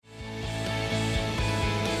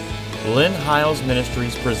Lynn Hiles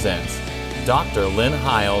Ministries presents Dr. Lynn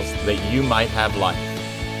Hiles, that you might have life.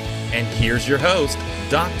 And here's your host,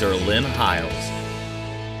 Dr. Lynn Hiles.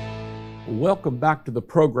 Welcome back to the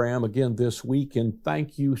program again this week, and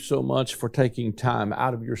thank you so much for taking time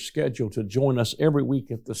out of your schedule to join us every week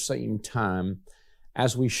at the same time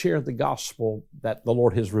as we share the gospel that the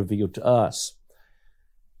Lord has revealed to us.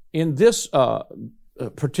 In this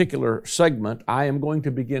particular segment, I am going to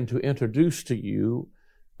begin to introduce to you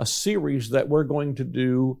a series that we're going to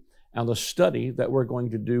do and a study that we're going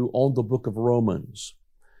to do on the book of Romans.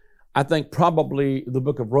 I think probably the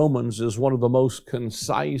book of Romans is one of the most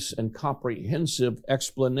concise and comprehensive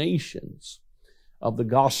explanations of the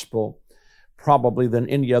gospel probably than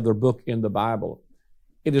any other book in the Bible.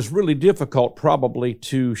 It is really difficult probably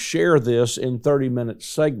to share this in 30-minute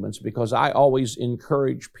segments because I always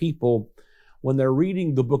encourage people when they're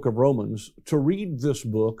reading the book of Romans to read this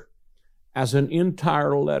book as an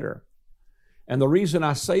entire letter. And the reason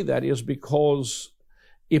I say that is because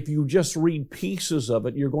if you just read pieces of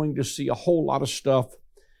it, you're going to see a whole lot of stuff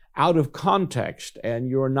out of context, and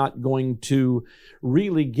you're not going to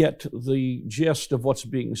really get the gist of what's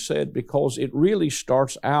being said, because it really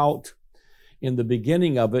starts out in the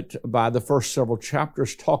beginning of it by the first several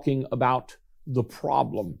chapters talking about the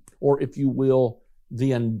problem, or if you will,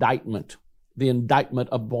 the indictment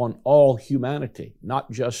upon all humanity,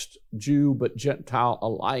 not just Jew but Gentile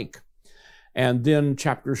alike. And then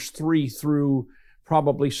chapters 3 through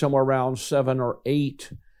probably somewhere around 7 or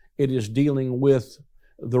 8, it is dealing with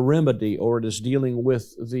the remedy, or it is dealing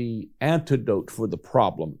with the antidote for the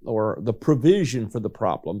problem, or the provision for the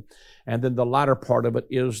problem. And then the latter part of it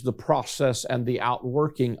is the process and the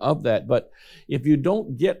outworking of that. But if you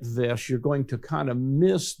don't get this, you're going to kind of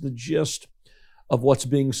miss the gist of what's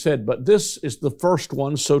being said. But this is the first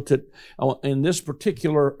one. So in this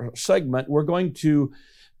particular segment, we're going to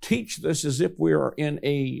teach this as if we are in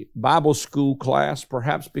a Bible school class,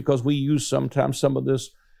 perhaps because we use sometimes some of this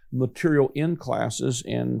material in classes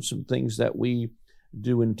and some things that we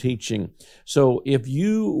do in teaching. So if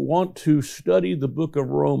you want to study the book of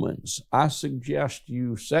Romans, I suggest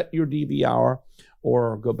you set your DVR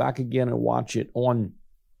or go back again and watch it on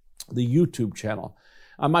the YouTube channel.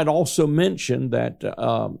 I might also mention that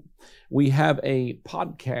we have a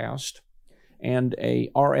podcast and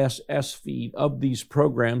a RSS feed of these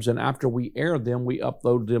programs, and after we air them, we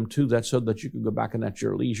upload them to that so that you can go back and at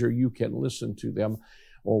your leisure, you can listen to them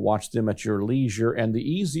or watch them at your leisure. And the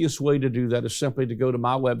easiest way to do that is simply to go to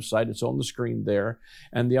my website. It's on the screen there.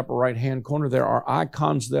 And the upper right-hand corner, there are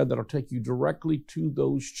icons there that'll take you directly to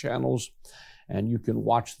those channels, and you can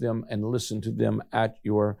watch them and listen to them at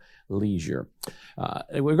your leisure.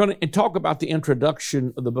 We're going to talk about the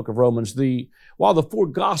introduction of the book of Romans. While the four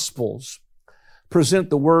Gospels present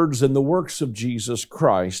the words and the works of Jesus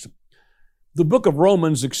Christ, the book of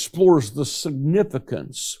Romans explores the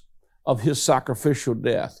significance of his sacrificial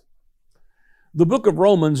death. The book of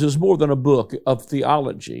Romans is more than a book of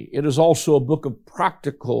theology. It is also a book of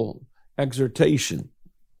practical exhortation.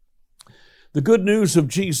 The good news of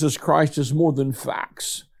Jesus Christ is more than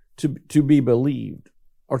facts to be believed,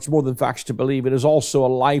 or it's more than facts to believe. It is also a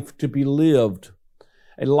life to be lived,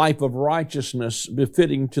 a life of righteousness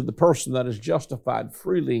befitting to the person that is justified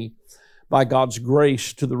freely by God's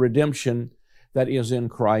grace to the redemption that is in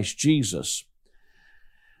Christ Jesus.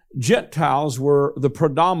 Gentiles were the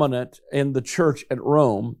predominant in the church at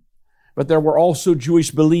Rome, but there were also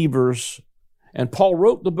Jewish believers, and Paul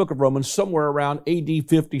wrote the book of Romans somewhere around AD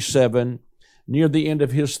 57, near the end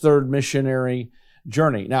of his third missionary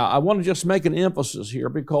journey. Now, I want to just make an emphasis here,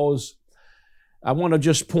 because I want to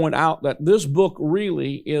just point out that this book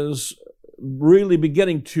really is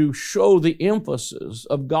beginning to show the emphasis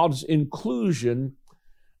of God's inclusion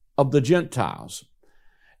of the Gentiles.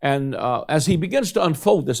 And as he begins to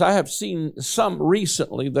unfold this, I have seen some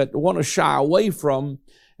recently that want to shy away from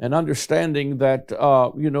an understanding that,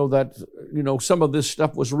 some of this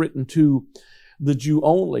stuff was written to the Jew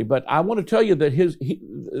only. But I want to tell you that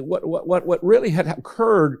what really had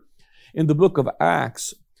occurred in the book of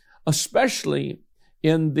Acts, especially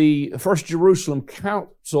in the First Jerusalem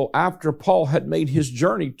Council after Paul had made his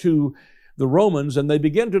journey to the Romans, and they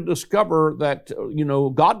began to discover that,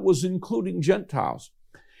 God was including Gentiles.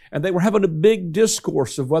 And they were having a big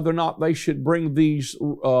discourse of whether or not they should bring these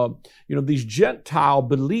Gentile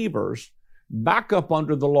believers back up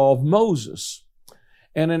under the law of Moses.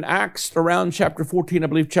 And in Acts around chapter 14, I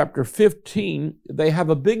believe chapter 15, they have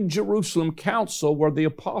a big Jerusalem council where the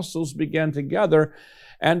apostles began to gather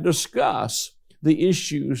and discuss the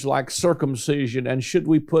issues like circumcision, and should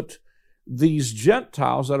we put these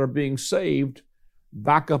Gentiles that are being saved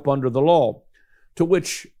back up under the law. To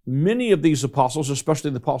which many of these apostles,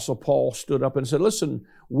 especially the Apostle Paul, stood up and said, listen,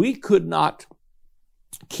 we could not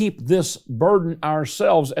keep this burden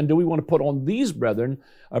ourselves, and do we want to put on these brethren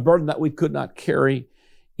a burden that we could not carry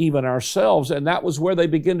even ourselves? And that was where they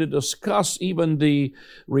began to discuss even the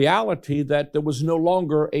reality that there was no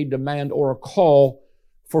longer a demand or a call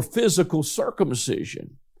for physical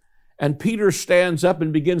circumcision. And Peter stands up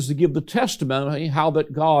and begins to give the testimony how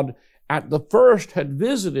that God at the first had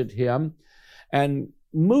visited him and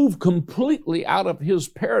moved completely out of his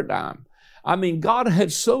paradigm. I mean, God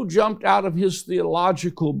had so jumped out of his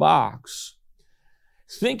theological box,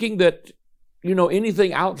 thinking that,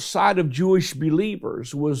 anything outside of Jewish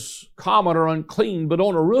believers was common or unclean, but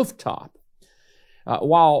on a rooftop.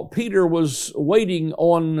 While Peter was waiting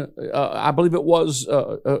on, I believe it was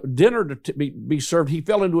dinner to be served, he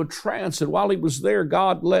fell into a trance, and while he was there,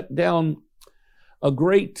 God let down a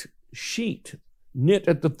great sheet knit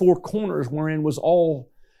at the four corners, wherein was all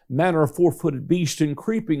manner of four-footed beasts and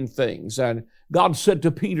creeping things. And God said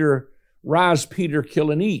to Peter, rise, Peter,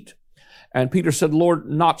 kill and eat. And Peter said, Lord,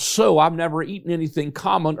 not so. I've never eaten anything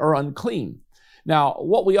common or unclean. Now,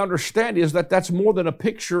 what we understand is that that's more than a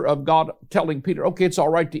picture of God telling Peter, okay, it's all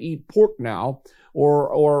right to eat pork now,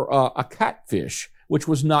 or a catfish, which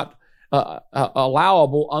was not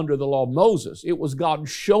allowable under the law of Moses. It was God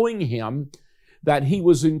showing him that he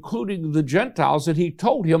was including the Gentiles, and he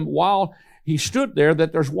told him while he stood there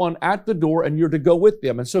that there's one at the door and you're to go with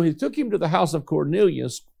them. And so he took him to the house of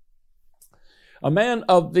Cornelius, a man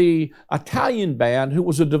of the Italian band who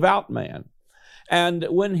was a devout man. And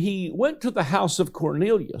when he went to the house of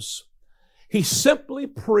Cornelius, he simply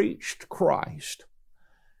preached Christ.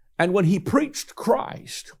 And when he preached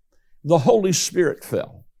Christ, the Holy Spirit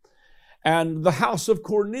fell. And the house of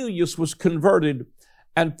Cornelius was converted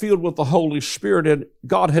and filled with the Holy Spirit. And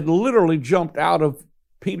God had literally jumped out of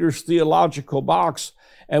Peter's theological box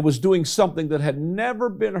and was doing something that had never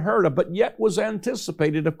been heard of, but yet was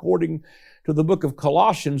anticipated according to the book of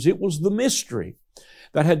Colossians. It was the mystery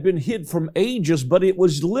that had been hid from ages, but it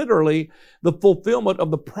was literally the fulfillment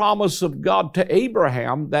of the promise of God to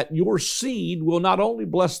Abraham that your seed will not only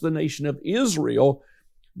bless the nation of Israel,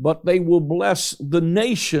 but they will bless the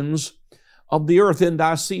nations of the earth. In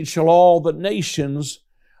thy seed shall all the nations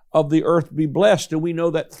of the earth be blessed. And we know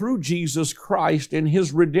that through Jesus Christ and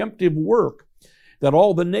his redemptive work, that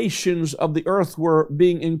all the nations of the earth were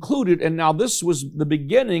being included. And now this was the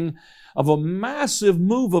beginning of a massive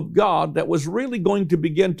move of God that was really going to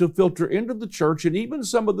begin to filter into the church, and even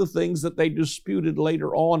some of the things that they disputed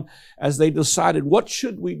later on as they decided, what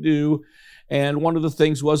should we do? And one of the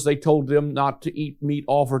things was they told them not to eat meat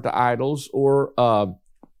offered to idols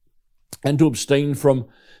and to abstain from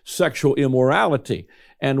sexual immorality.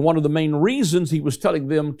 And one of the main reasons he was telling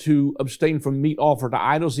them to abstain from meat offered to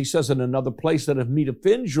idols, he says in another place that if meat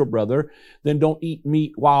offends your brother, then don't eat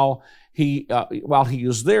meat while he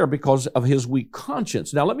is there because of his weak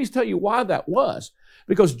conscience. Now, let me tell you why that was.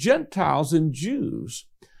 Because Gentiles and Jews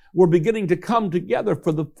were beginning to come together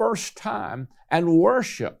for the first time and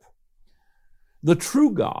worship the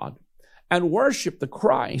true God and worship the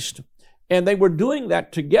Christ. And they were doing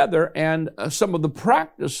that together, and some of the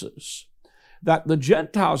practices that the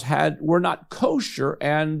Gentiles had were not kosher,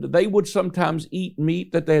 and they would sometimes eat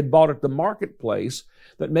meat that they had bought at the marketplace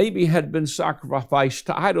that maybe had been sacrificed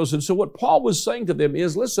to idols. And so what Paul was saying to them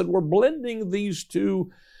is, listen, we're blending these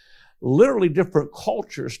two literally different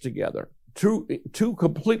cultures together, two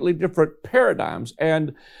completely different paradigms,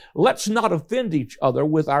 and let's not offend each other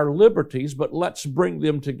with our liberties, but let's bring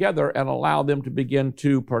them together and allow them to begin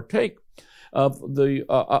to partake of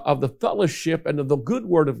the fellowship and of the good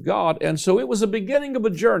word of God. And so it was a beginning of a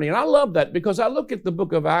journey. And I love that because I look at the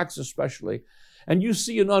book of Acts especially, and you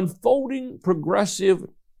see an unfolding progressive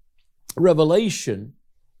revelation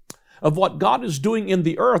of what God is doing in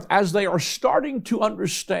the earth as they are starting to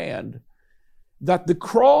understand that the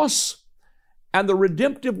cross and the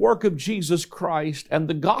redemptive work of Jesus Christ and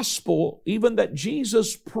the gospel, even that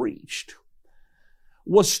Jesus preached,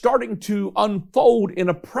 was starting to unfold in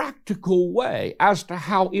a practical way as to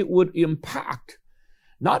how it would impact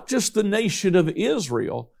not just the nation of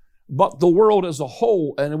Israel, but the world as a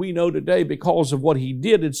whole. And we know today because of what he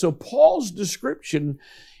did. And so Paul's description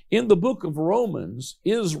in the book of Romans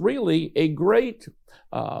is really a great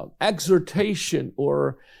exhortation,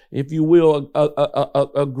 or if you will,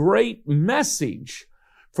 a great message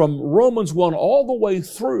from Romans 1 all the way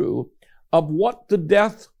through of what the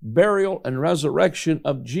death, burial, and resurrection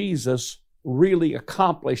of Jesus really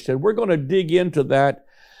accomplished. And we're going to dig into that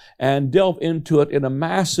and delve into it in a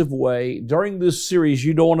massive way. During this series,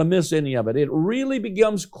 you don't want to miss any of it. It really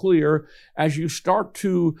becomes clear as you start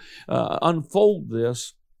to unfold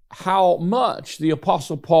this, how much the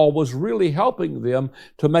Apostle Paul was really helping them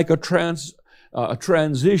to make a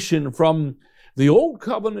transition from the old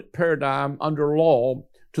covenant paradigm under law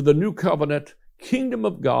to the new covenant kingdom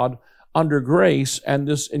of God under grace and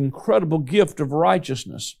this incredible gift of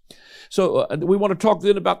righteousness. So we want to talk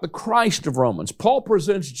then about the Christ of Romans. Paul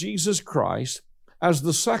presents Jesus Christ as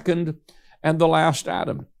the second and the last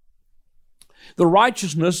Adam. The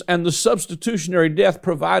righteousness and the substitutionary death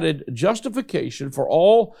provided justification for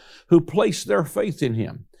all who place their faith in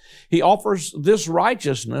Him. He offers this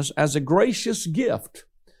righteousness as a gracious gift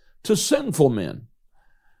to sinful men.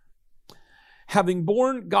 Having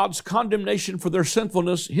borne God's condemnation for their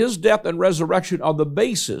sinfulness, His death and resurrection are the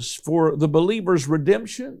basis for the believer's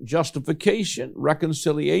redemption, justification,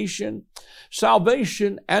 reconciliation,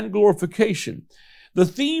 salvation, and glorification. The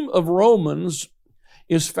theme of Romans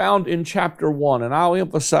is found in chapter 1, and I'll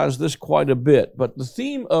emphasize this quite a bit, but the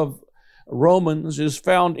theme of Romans is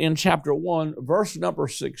found in chapter 1, verse number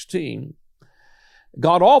 16.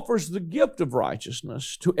 God offers the gift of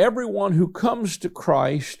righteousness to everyone who comes to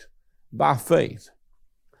Christ by faith.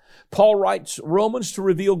 Paul writes Romans to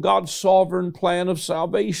reveal God's sovereign plan of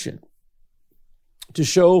salvation, to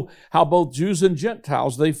show how both Jews and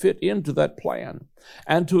Gentiles, they fit into that plan,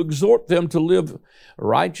 and to exhort them to live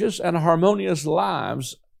righteous and harmonious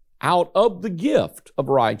lives out of the gift of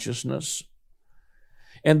righteousness.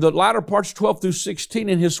 And the latter parts, 12 through 16,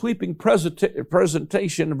 in his sweeping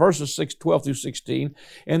presentation, verses 12 through 16,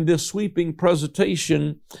 in this sweeping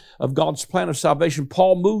presentation of God's plan of salvation,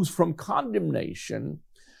 Paul moves from condemnation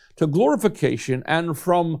to glorification and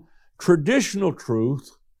from traditional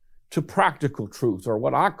truth to practical truth, or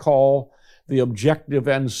what I call the objective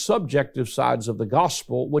and subjective sides of the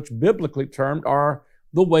gospel, which biblically termed are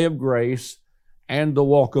the way of grace and the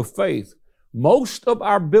walk of faith. Most of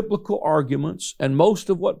our biblical arguments and most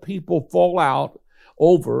of what people fall out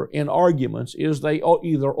over in arguments is they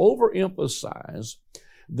either overemphasize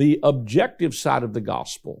the objective side of the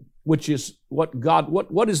gospel, which is what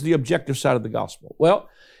is the objective side of the gospel? Well,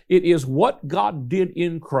 it is what God did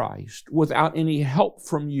in Christ without any help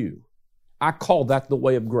from you. I call that the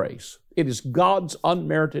way of grace. It is God's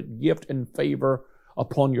unmerited gift and favor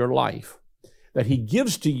upon your life that He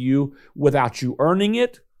gives to you without you earning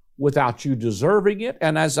it, without you deserving it.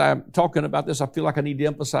 And as I'm talking about this, I feel like I need to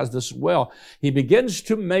emphasize this as well. He begins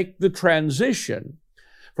to make the transition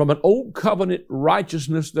from an old covenant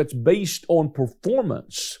righteousness that's based on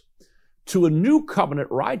performance to a new covenant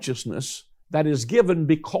righteousness that is given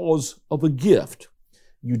because of a gift.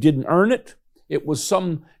 You didn't earn it. It was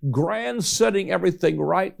some grand setting everything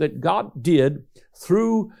right that God did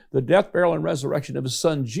through the death, burial, and resurrection of His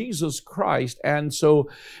Son, Jesus Christ. And so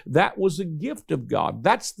that was a gift of God.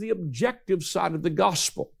 That's the objective side of the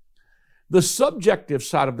gospel. The subjective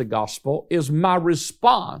side of the gospel is my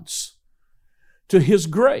response to His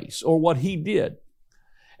grace, or what He did.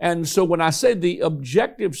 And so when I say the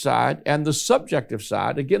objective side and the subjective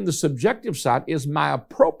side, again, the subjective side is my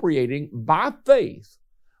appropriating by faith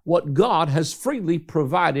what God has freely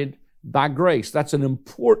provided by grace. That's an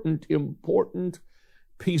important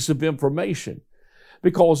piece of information.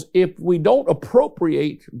 Because if we don't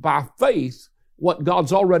appropriate by faith what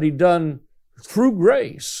God's already done through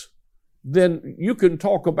grace, then you can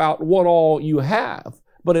talk about what all you have,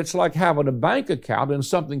 but it's like having a bank account and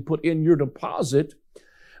something put in your deposit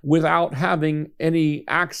without having any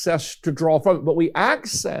access to draw from it. But we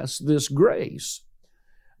access this grace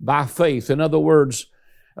by faith. In other words,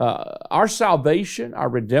 our salvation, our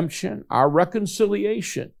redemption, our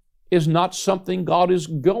reconciliation is not something God is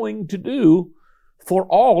going to do for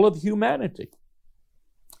all of humanity.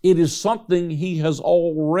 It is something He has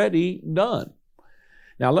already done.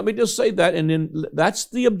 Now, let me just say that, and then that's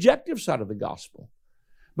the objective side of the gospel.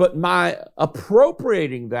 But my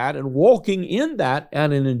appropriating that and walking in that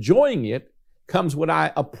and in enjoying it comes when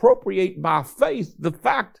I appropriate by faith the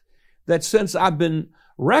fact that since I've been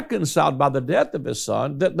reconciled by the death of His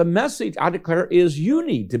Son, that the message I declare is you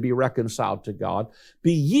need to be reconciled to God.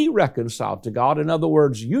 Be ye reconciled to God. In other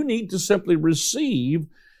words, you need to simply receive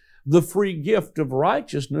the free gift of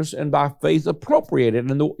righteousness and by faith appropriate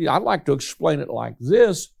it. And I'd like to explain it like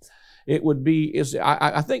this. It would be,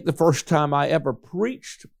 I think the first time I ever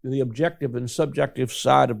preached the objective and subjective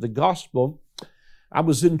side of the gospel, I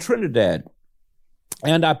was in Trinidad,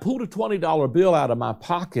 and I pulled a $20 bill out of my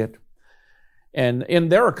pocket. And in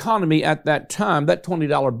their economy at that time, that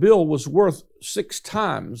 $20 bill was worth 6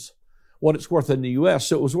 times what it's worth in the U.S.,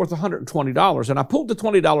 so it was worth $120. And I pulled the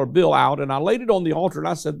 $20 bill out, and I laid it on the altar, and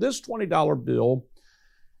I said, this $20 bill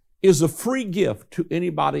is a free gift to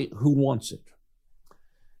anybody who wants it.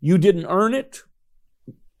 You didn't earn it.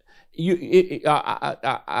 You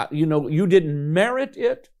didn't merit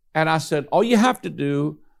it. And I said, all you have to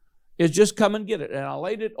do is just come and get it. And I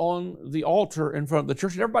laid it on the altar in front of the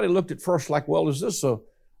church. And everybody looked at first like, well, is this a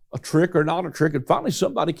trick or not a trick? And finally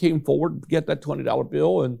somebody came forward to get that $20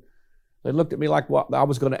 bill, and they looked at me like what I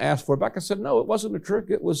was going to ask for it back. I said, no, it wasn't a trick.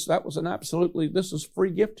 That was an absolutely, this is a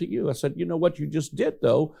free gift to you. I said, you know what you just did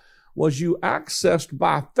though, was you accessed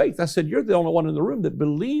by faith. I said, you're the only one in the room that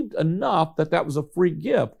believed enough that that was a free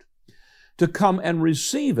gift to come and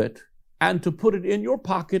receive it and to put it in your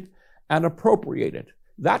pocket and appropriate it.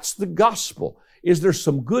 That's the gospel. Is there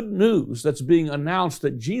some good news that's being announced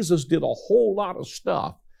that Jesus did a whole lot of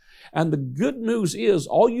stuff? And the good news is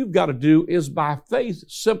all you've got to do is by faith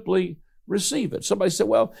simply receive it. Somebody said,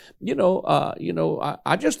 well,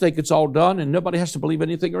 I just think it's all done and nobody has to believe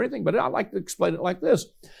anything or anything. But I like to explain it like this.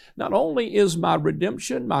 Not only is my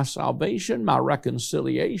redemption, my salvation, my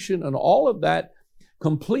reconciliation, and all of that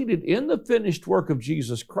completed in the finished work of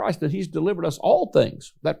Jesus Christ, that He's delivered us all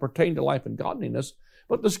things that pertain to life and godliness,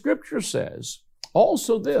 but the Scripture says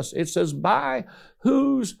also this. It says, by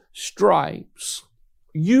whose stripes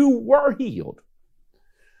you were healed,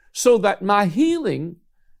 so that my healing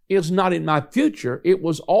is not in my future. It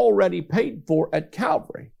was already paid for at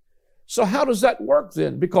Calvary. So how does that work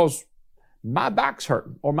then? Because my back's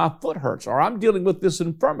hurting, or my foot hurts, or I'm dealing with this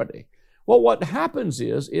infirmity. Well, what happens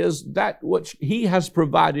is that which He has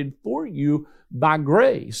provided for you by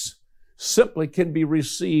grace simply can be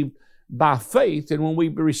received by faith. And when we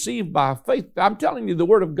receive by faith, I'm telling you, the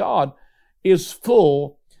Word of God is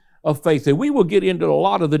full of faith. And we will get into a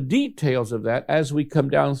lot of the details of that as we come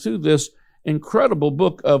down through this incredible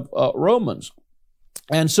book of Romans.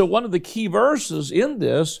 And so one of the key verses in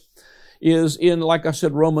this is in, like I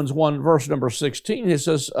said, Romans 1, verse number 16. It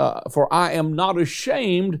says, for I am not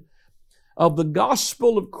ashamed of the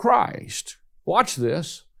gospel of Christ. Watch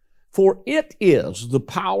this. For it is the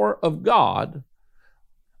power of God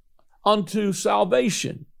unto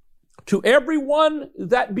salvation to everyone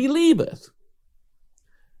that believeth,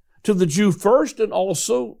 to the Jew first, and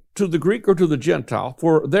also to the Greek or to the Gentile.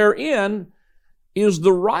 For therein is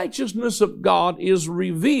the righteousness of God is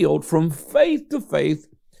revealed from faith to faith,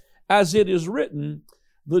 as it is written,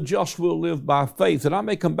 the just will live by faith. And I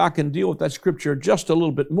may come back and deal with that scripture just a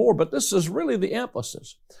little bit more, but this is really the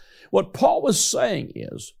emphasis. What Paul is saying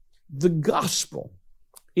is the gospel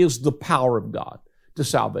is the power of God to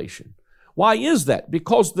salvation. Why is that?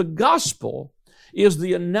 Because the gospel is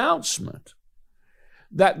the announcement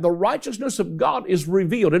that the righteousness of God is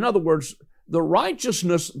revealed. In other words, the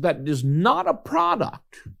righteousness that is not a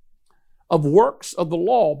product of works of the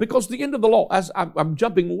law, because the end of the law, as I'm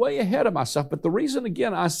jumping way ahead of myself, but the reason,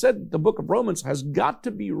 again, I said the book of Romans has got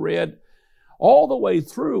to be read all the way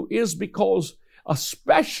through is because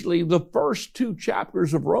especially the first 2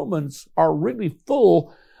 chapters of Romans are really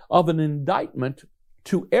full of an indictment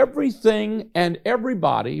to everything and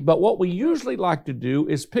everybody. But what we usually like to do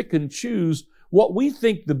is pick and choose what we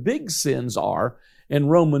think the big sins are in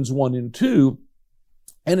Romans 1 and 2,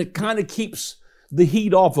 and it kind of keeps the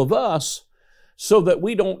heat off of us so that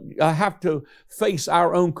we don't have to face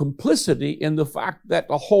our own complicity in the fact that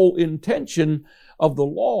the whole intention of the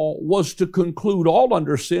law was to conclude all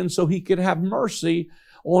under sin so He could have mercy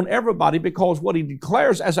on everybody, because what He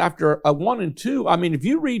declares as after 1 and 2, I mean, if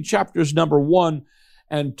you read chapters number 1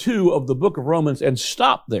 and 2 of the book of Romans and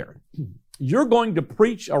stop there, you're going to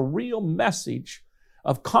preach a real message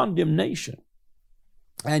of condemnation.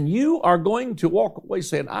 And you are going to walk away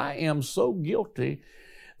saying, I am so guilty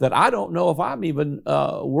that I don't know if I'm even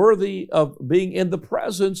worthy of being in the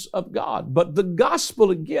presence of God. But the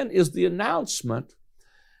gospel, again, is the announcement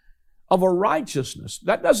of a righteousness.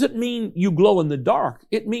 That doesn't mean you glow in the dark.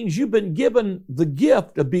 It means you've been given the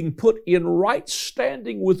gift of being put in right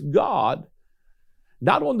standing with God,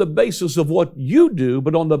 not on the basis of what you do,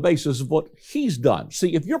 but on the basis of what He's done.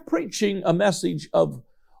 See, if you're preaching a message of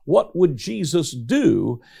what would Jesus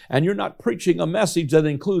do, and you're not preaching a message that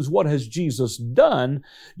includes what has Jesus done,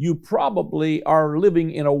 you probably are living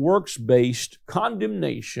in a works-based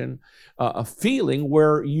condemnation, a feeling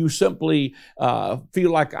where you simply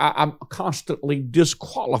feel like I'm constantly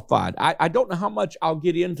disqualified. I don't know how much I'll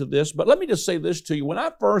get into this, but let me just say this to you. When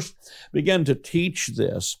I first began to teach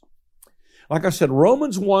this, like I said,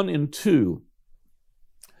 Romans 1 and 2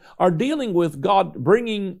 are dealing with God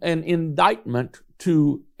bringing an indictment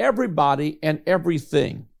to everybody and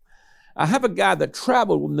everything. I have a guy that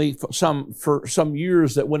traveled with me for some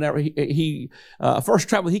years, that whenever he first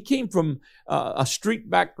traveled, he came from a street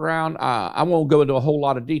background. I won't go into a whole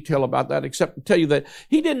lot of detail about that, except to tell you that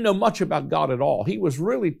he didn't know much about God at all. He was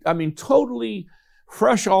really, totally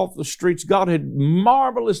fresh off the streets. God had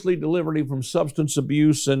marvelously delivered him from substance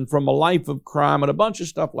abuse and from a life of crime and a bunch of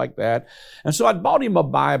stuff like that. And so I bought him a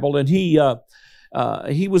Bible, and he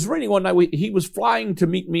was reading one night. He was flying to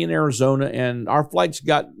meet me in Arizona, and our flights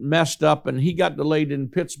got messed up, and he got delayed in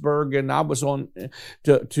Pittsburgh, and I was on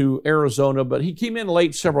to Arizona. But he came in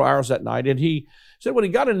late several hours that night, and he said when he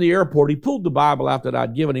got in the airport, he pulled the Bible out that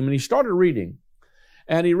I'd given him, and he started reading.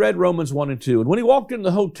 And he read Romans 1 and 2. And when he walked in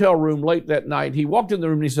the hotel room late that night, he walked in the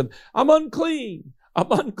room and he said, "I'm unclean.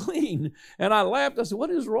 I'm unclean." And I laughed. I said, "What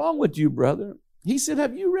is wrong with you, brother?" He said,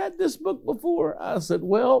 "Have you read this book before?" I said,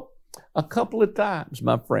 "Well, a couple of times,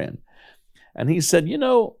 my friend." And he said,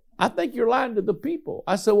 "I think you're lying to the people."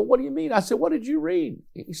 I said, "Well, what do you mean?" I said, "What did you read?"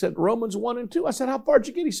 He said, "Romans 1 and 2. I said, "How far did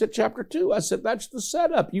you get?" He said, "Chapter 2. I said, "That's the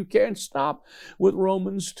setup. You can't stop with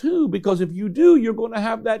Romans 2, because if you do, you're going to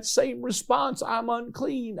have that same response. I'm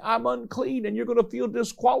unclean, and you're going to feel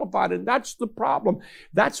disqualified." And that's the problem.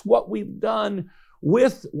 That's what we've done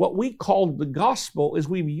with what we called the gospel, is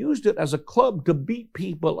we've used it as a club to beat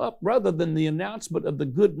people up, rather than the announcement of the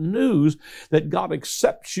good news that God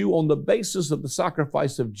accepts you on the basis of the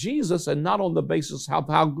sacrifice of Jesus, and not on the basis of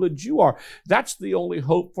how good you are. That's the only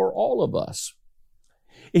hope for all of us.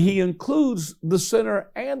 He includes the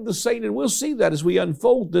sinner and the saint, and we'll see that as we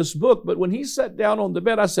unfold this book. But when he sat down on the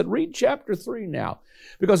bed, I said, "Read chapter 3 now."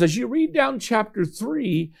 Because as you read down chapter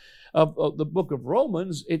 3 of the book of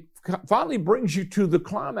Romans, it finally brings you to the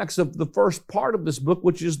climax of the first part of this book,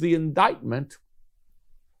 which is the indictment.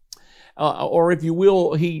 Or if you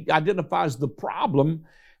will, he identifies the problem,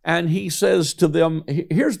 and he says to them,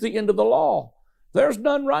 here's the end of the law. "There's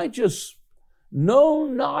none righteous. No,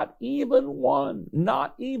 not even one."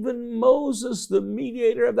 Not even Moses, the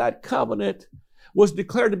mediator of that covenant, was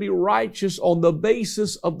declared to be righteous on the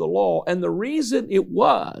basis of the law. And the reason it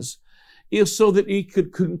was is so that he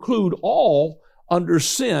could conclude all under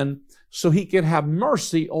sin, so he could have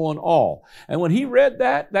mercy on all. And when he read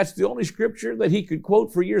that, that's the only scripture that he could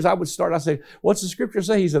quote for years. I'd say, "What's the scripture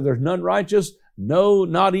say?" He said, "There's none righteous. No,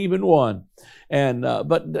 not even one." And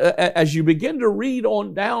but as you begin to read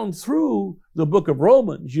on down through the book of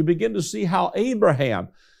Romans, you begin to see how Abraham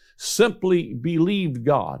simply believed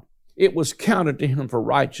God. It was counted to him for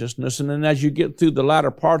righteousness. And then as you get through the latter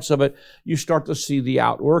parts of it, you start to see the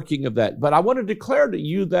outworking of that. But I want to declare to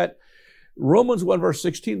you that Romans 1 verse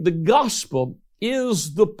 16, the gospel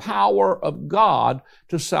is the power of God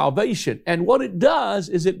to salvation. And what it does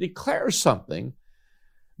is it declares something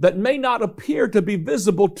that may not appear to be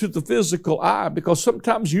visible to the physical eye, because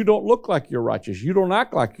sometimes you don't look like you're righteous. You don't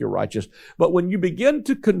act like you're righteous. But when you begin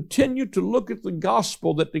to continue to look at the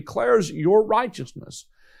gospel that declares your righteousness,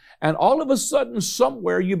 and all of a sudden,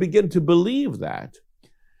 somewhere you begin to believe that,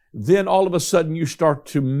 then all of a sudden you start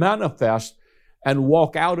to manifest and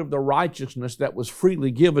walk out of the righteousness that was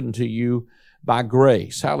freely given to you by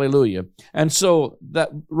grace. Hallelujah. And so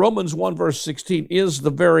that Romans 1 verse 16 is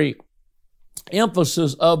the very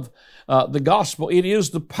emphasis of the gospel. It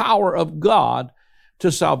is the power of God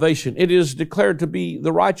to salvation. It is declared to be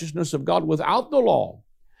the righteousness of God without the law.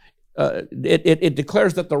 It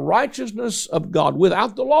declares that the righteousness of God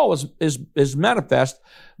without the law is manifest,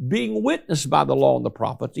 being witnessed by the law and the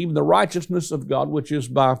prophets, even the righteousness of God, which is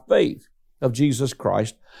by faith of Jesus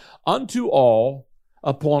Christ, unto all,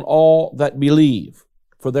 upon all that believe.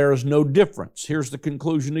 For there is no difference. Here's the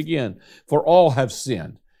conclusion again. For all have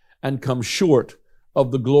sinned and come short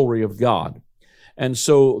of the glory of God. And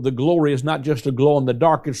so the glory is not just a glow in the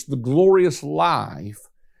dark, it's the glorious life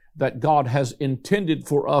that God has intended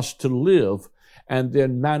for us to live, and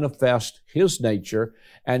then manifest His nature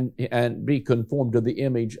and be conformed to the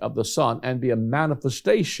image of the Son, and be a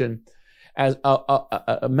manifestation, as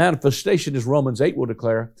a manifestation, as Romans 8 will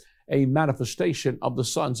declare, a manifestation of the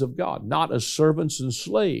sons of God, not as servants and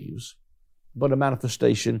slaves, but a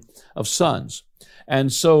manifestation of sons.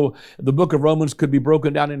 And so the book of Romans could be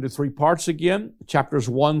broken down into 3 parts again. Chapters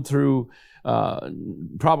 1 through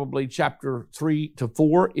probably chapter 3 to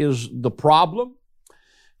 4 is the problem.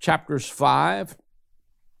 Chapters 5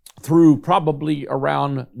 through probably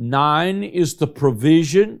around 9 is the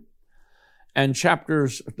provision. And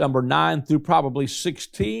chapters number 9 through probably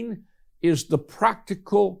 16 is the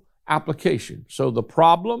practical application. So the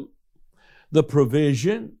problem, the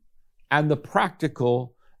provision, and the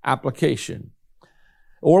practical application.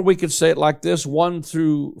 Or we could say it like this: 1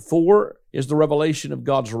 through 4 is the revelation of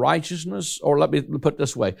God's righteousness. Or let me put it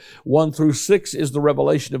this way: 1 through 6 is the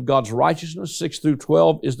revelation of God's righteousness. 6 through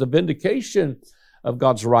 12 is the vindication of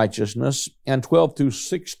God's righteousness. And 12 through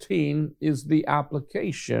 16 is the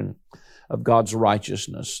application of God's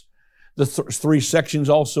righteousness. The three sections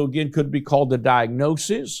also again could be called the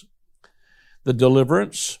diagnosis, the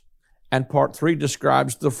deliverance, and part 3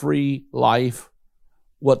 describes the free life,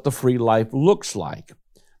 what the free life looks like.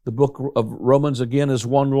 The book of Romans, again, is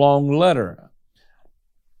one long letter.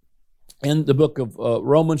 In the book of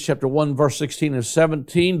Romans, chapter 1, verse 16 and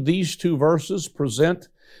 17, these two verses present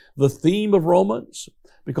the theme of Romans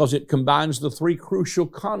because it combines the 3 crucial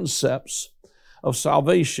concepts of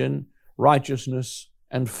salvation, righteousness,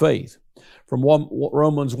 and faith. From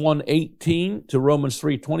Romans 1:18 to Romans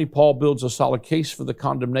 3:20, Paul builds a solid case for the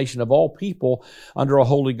condemnation of all people under a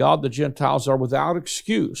holy God. The Gentiles are without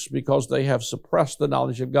excuse because they have suppressed the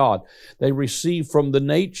knowledge of God. They receive from from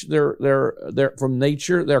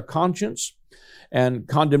nature their conscience, and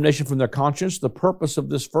condemnation from their conscience. The purpose of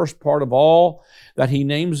this first part of all that he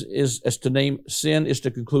names is to name sin, is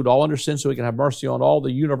to conclude all under sin so he can have mercy on all.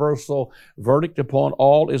 The universal verdict upon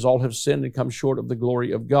all is all have sinned and come short of the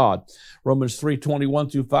glory of God. Romans 3:21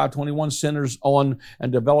 through 5:21 centers on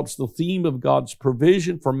and develops the theme of God's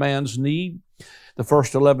provision for man's need. The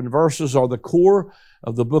first 11 verses are the core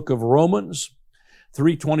of the book of Romans.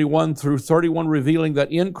 3:21 through 31 revealing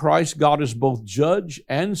that in Christ God is both judge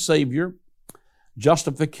and Savior.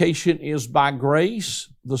 Justification is by grace.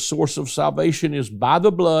 The source of salvation is by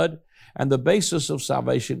the blood, and the basis of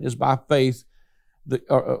salvation is by faith,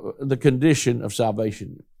 the condition of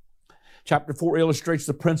salvation. Chapter 4 illustrates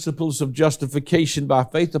the principles of justification by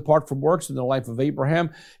faith apart from works in the life of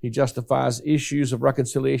Abraham. He justifies issues of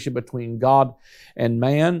reconciliation between God and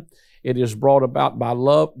man. It is brought about by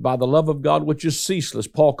the love of God, which is ceaseless.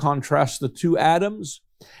 Paul contrasts the 2 Adams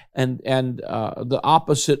and the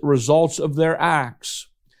opposite results of their acts.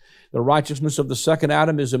 The righteousness of the second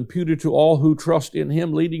Adam is imputed to all who trust in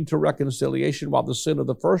him, leading to reconciliation, while the sin of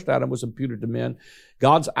the first Adam was imputed to men.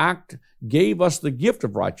 God's act gave us the gift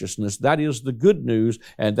of righteousness. That is the good news,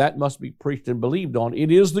 and that must be preached and believed on.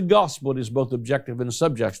 It is the gospel. It is both objective and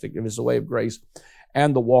subjective. It is the way of grace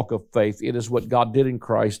and the walk of faith. It is what God did in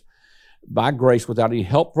Christ by grace without any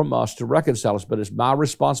help from us to reconcile us, but it's my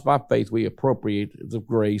response by faith. We appropriate the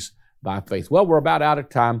grace by faith. Well, we're about out of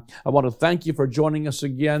time. I want to thank you for joining us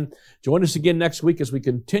again. Join us again next week as we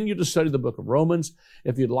continue to study the book of Romans.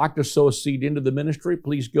 If you'd like to sow a seed into the ministry,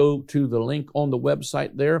 please go to the link on the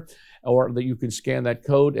website there, or that you can scan that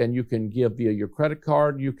code and you can give via your credit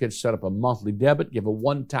card. You can set up a monthly debit, give a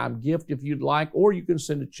one-time gift if you'd like, or you can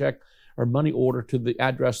send a check or money order to the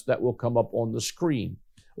address that will come up on the screen.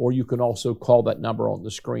 Or you can also call that number on the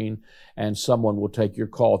screen and someone will take your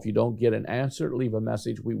call. If you don't get an answer, leave a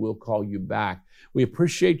message. We will call you back. We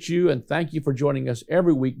appreciate you and thank you for joining us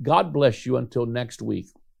every week. God bless you until next week.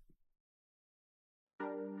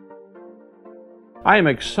 I am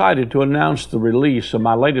excited to announce the release of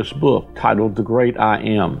my latest book titled The Great I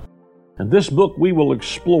Am. In this book, we will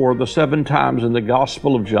explore the 7 times in the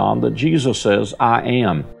Gospel of John that Jesus says, I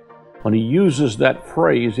am. When he uses that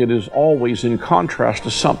phrase, it is always in contrast to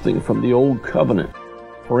something from the Old Covenant.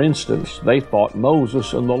 For instance, they thought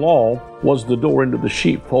Moses and the law was the door into the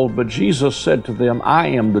sheepfold, but Jesus said to them, I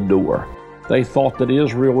am the door. They thought that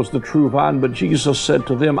Israel was the true vine, but Jesus said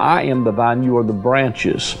to them, I am the vine, you are the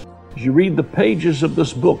branches. As you read the pages of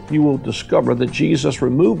this book, you will discover that Jesus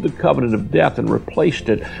removed the covenant of death and replaced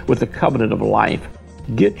it with the covenant of life.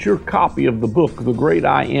 Get your copy of the book, The Great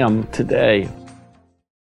I Am, today.